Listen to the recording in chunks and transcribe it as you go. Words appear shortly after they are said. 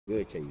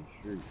good, tell you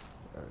the truth.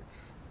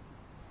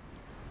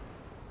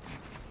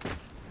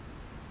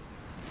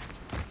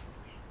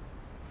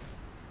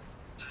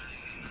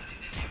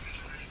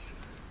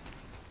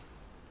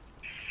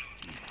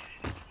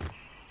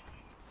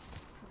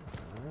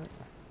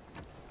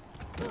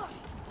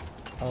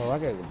 Oh, I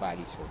gotta go buy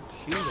these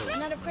shooter.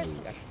 Another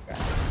crystal.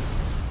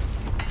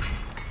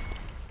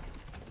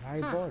 I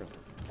bought them.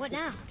 What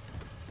now?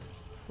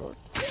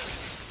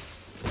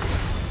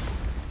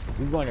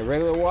 We going to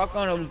regular walk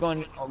on, or we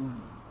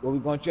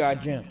going to our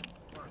gym?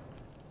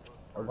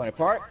 Are we going to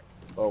park?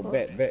 Oh,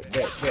 bet.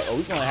 Oh,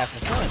 we gonna have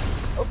some fun.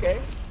 Okay.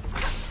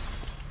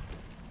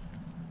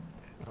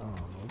 Oh,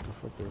 what the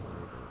fuck is that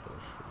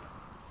shit?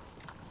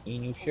 Any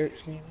new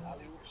shirts, man?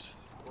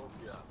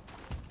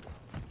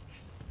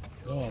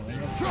 Yeah,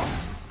 man.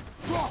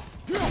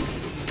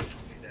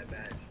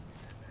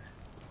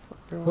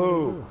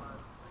 Who?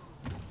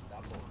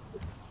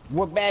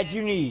 What badge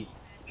you need?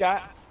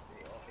 Shot?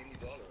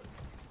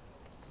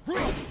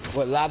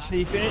 What, Lob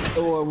City finish?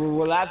 Or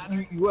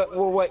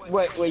what,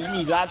 what, you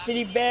need Lob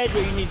City badge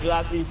or you need the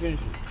Lob City finish?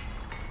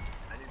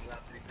 I need the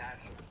Lob City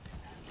passion.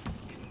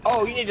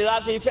 Oh, you need the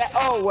Lob City pass?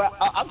 Oh, well,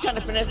 I'm trying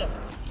to finish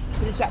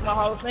out my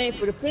Hall of Fame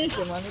for the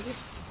finisher, my nigga.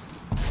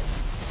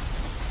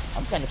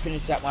 I'm trying to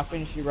finish out my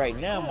finisher right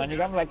now, my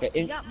nigga. I'm like a...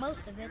 You got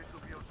most of it.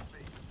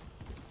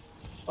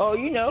 Oh,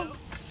 you know.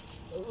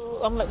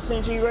 I'm like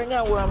sending to you right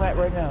now where I'm at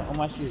right now on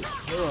my shit.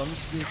 Hold on, let me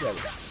screenshot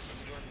it.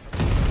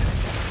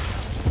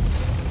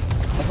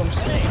 That's what I'm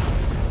saying.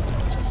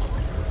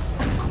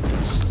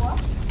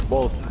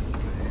 Both.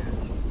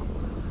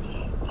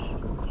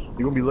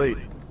 You're gonna be late.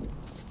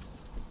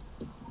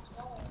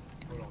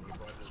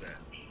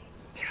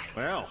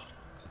 Well,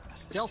 a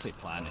stealthy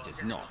plan it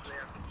is not.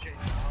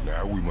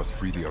 Now we must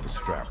free the other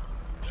strap.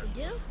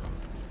 You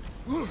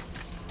do?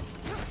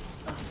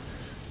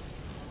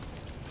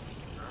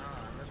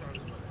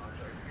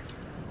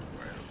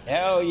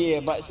 Hell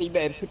yeah, but see, you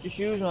better put your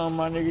shoes on,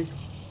 my nigga.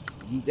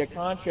 Use that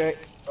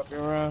contract, fucking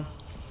around.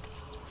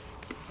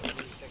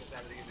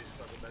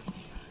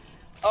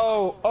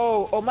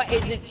 Oh, my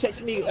agent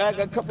texted me like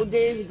a couple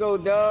days ago,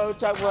 dog.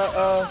 Talk about,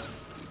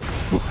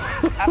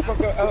 I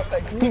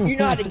fucking, you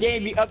know how the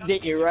game be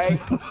updated, right?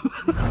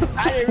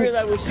 I didn't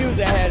realize what shoes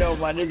I had on,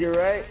 my nigga,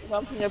 right? So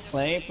I'm sitting there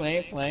playing.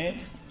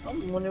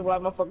 I'm wondering why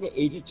my fucking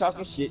agent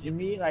talking shit to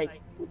me.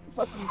 Like, what the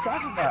fuck are you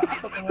talking about? I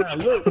fucking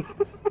around. Look,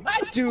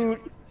 my dude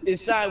is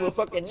signed with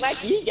fucking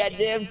Nike. He got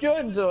damn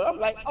Jordans on. I'm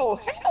like, oh,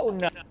 hell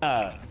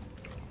nah.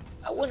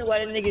 I wonder why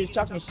that nigga is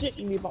talking shit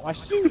to me about my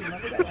shoes, man.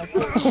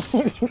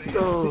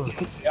 Yo,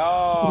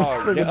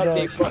 the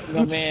update fucking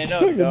my man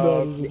up,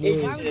 dog. The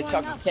agent should have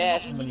talking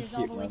cash money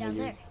shit, my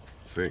nigga.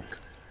 Think.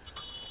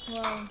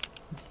 Well,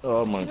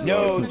 Oh my god.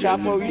 Yo,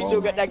 Chapo, you still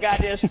got that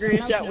goddamn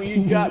screenshot when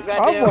you dropped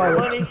goddamn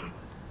money?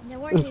 there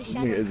weren't any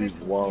shadow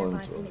crystals wildin',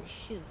 nearby for me to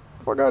shoot.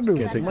 Fuck I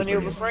do? Money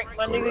over Frank,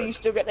 my nigga, you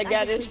still got that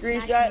goddamn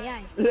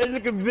screenshot?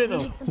 Look at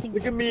Venom.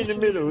 Look at me in the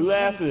middle,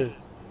 laughing.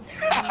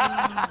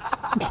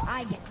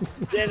 I get it.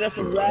 Yeah, that's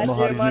from I last don't know how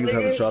year, these my niggas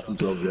haven't nigga. shot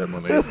themselves yet, my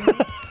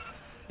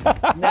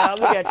nigga. Now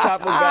look at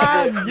Chapo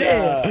goddamn.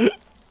 Yeah.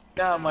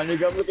 Nah, my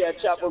nigga, I'm looking at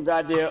Chapo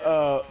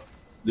goddamn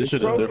This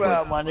shit is profile,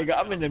 different. my nigga.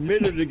 I'm in the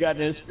middle of the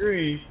goddamn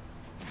screen.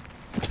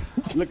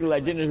 Looking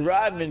like Dennis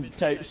Rodman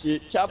type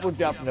shit. Chapo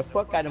dropping the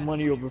fuck out of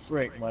money over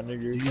Frank, my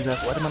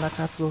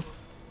nigga.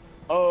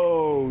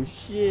 Oh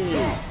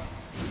shit.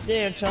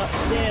 Damn,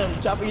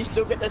 Chopper, you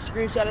still got that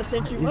screenshot I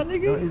sent you, my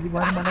nigga? I was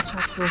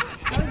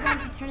going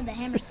to turn the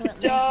hammer so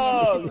it lands Yo,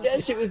 near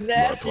that shit was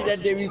nasty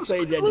that day we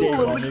played that day,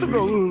 my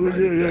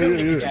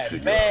nigga. Got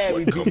mad,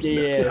 we beat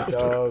their ass,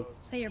 dog.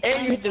 So you're And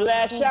you hit the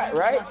last shot,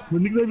 right? Yeah,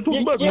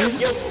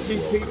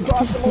 you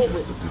crossed him over.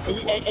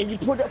 And you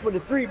put up for the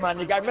 3, my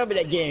nigga. I remember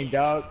that game,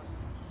 dog.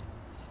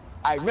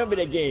 I remember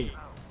that game.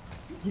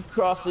 You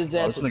crossed his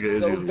ass this nigga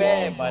so is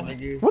bad, wild, my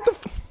nigga. What the?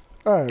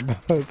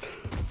 Alright, dog.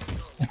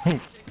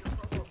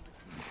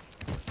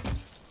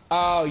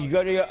 Oh, you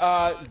go to your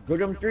go to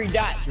them 3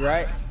 dots,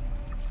 right?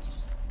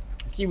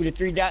 See where the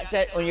 3 dots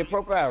at on your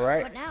profile,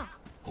 right? What now?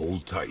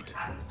 Hold tight.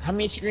 How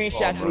many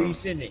screenshots were you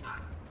sending?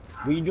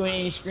 Were you doing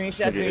any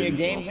screenshots in your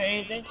games or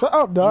anything? Shut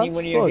up, dog. Any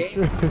one of your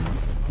games?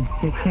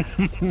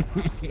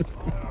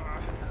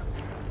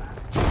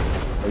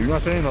 Oh, you're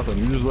not saying nothing.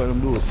 You just let him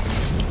do it.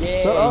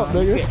 Yeah. Shut up,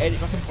 you nigga. can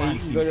edit, and you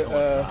can go to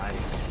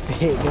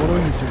Hey, going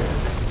on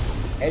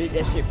YouTube. edit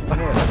that shit from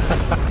there.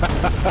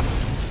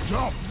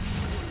 Jump.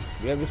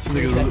 You ever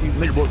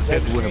Nigga broke the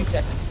head with him.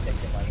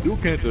 screenshots? You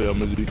can't tell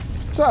him, Izzy.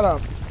 Shut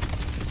up.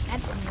 That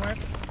didn't work.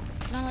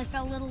 It only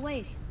fell little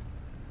ways.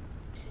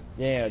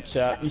 Damn,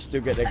 Chop, you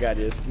still got that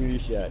goddamn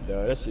screenshot,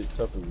 dog. That shit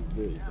tough as a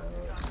bitch, dog.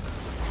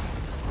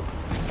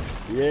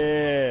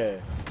 Yeah.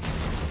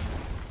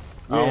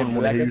 I don't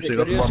want to hear you say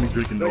nothing about me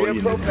drinking no Your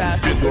eating. profile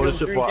You picture, doing those this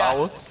shit 3 for an dots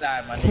hour? on the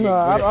side, my nigga.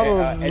 Nah, I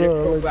don't Edit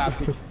know. profile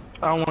picture.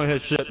 I don't want to hear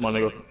shit, my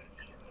nigga.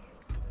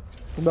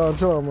 No,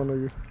 chill out, my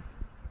nigga.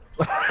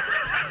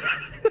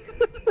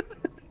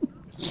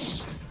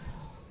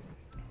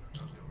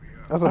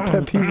 That's a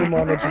pet peeve of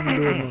mine that you be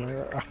doing,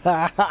 man.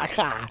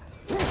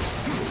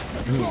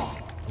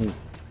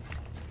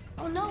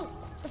 Oh no,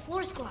 the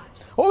floor's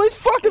collapsed. Oh, these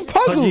fucking Oh,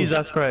 puzzles!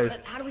 Jesus Christ.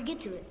 But how do we get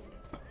to it?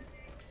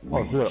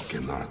 We yeah.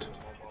 cannot.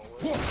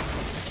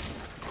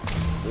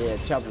 Yeah,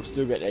 Chopper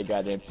still got that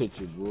goddamn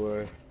picture,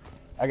 boy.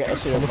 I got that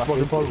shit on my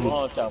fucking Facebook a puzzle.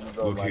 long time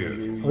ago, Look my here.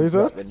 nigga. What is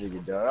that? That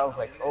nigga, dog. I was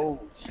like, oh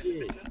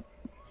shit.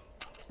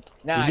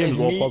 Nah, This it's game is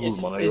all me, puzzles,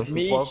 my nigga. it's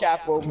me, Fuck.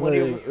 Chapo, Hey, Money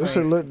over this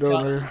shit lit though,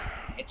 Chauncey, man.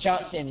 and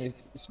Chauncey in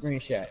the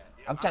screenshot.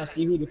 I'm trying to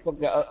see who the fuck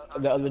the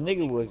other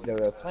nigga was that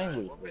was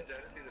playing with.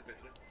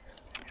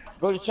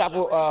 Go to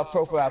Chapo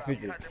profile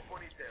picture.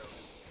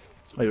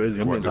 Hey, it's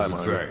gonna be What in does time,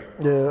 it man. say?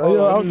 Yeah, Oh,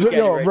 yo, I was you just, got it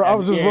yo, right bro, I now.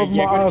 was just Yeah, rubbing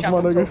yeah, my go to eyes, my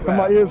Chapo nigga. profile.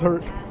 My ears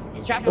hurt.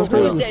 Chapo, That's who is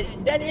crazy.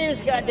 that? That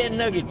is goddamn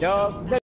Nugget, dog.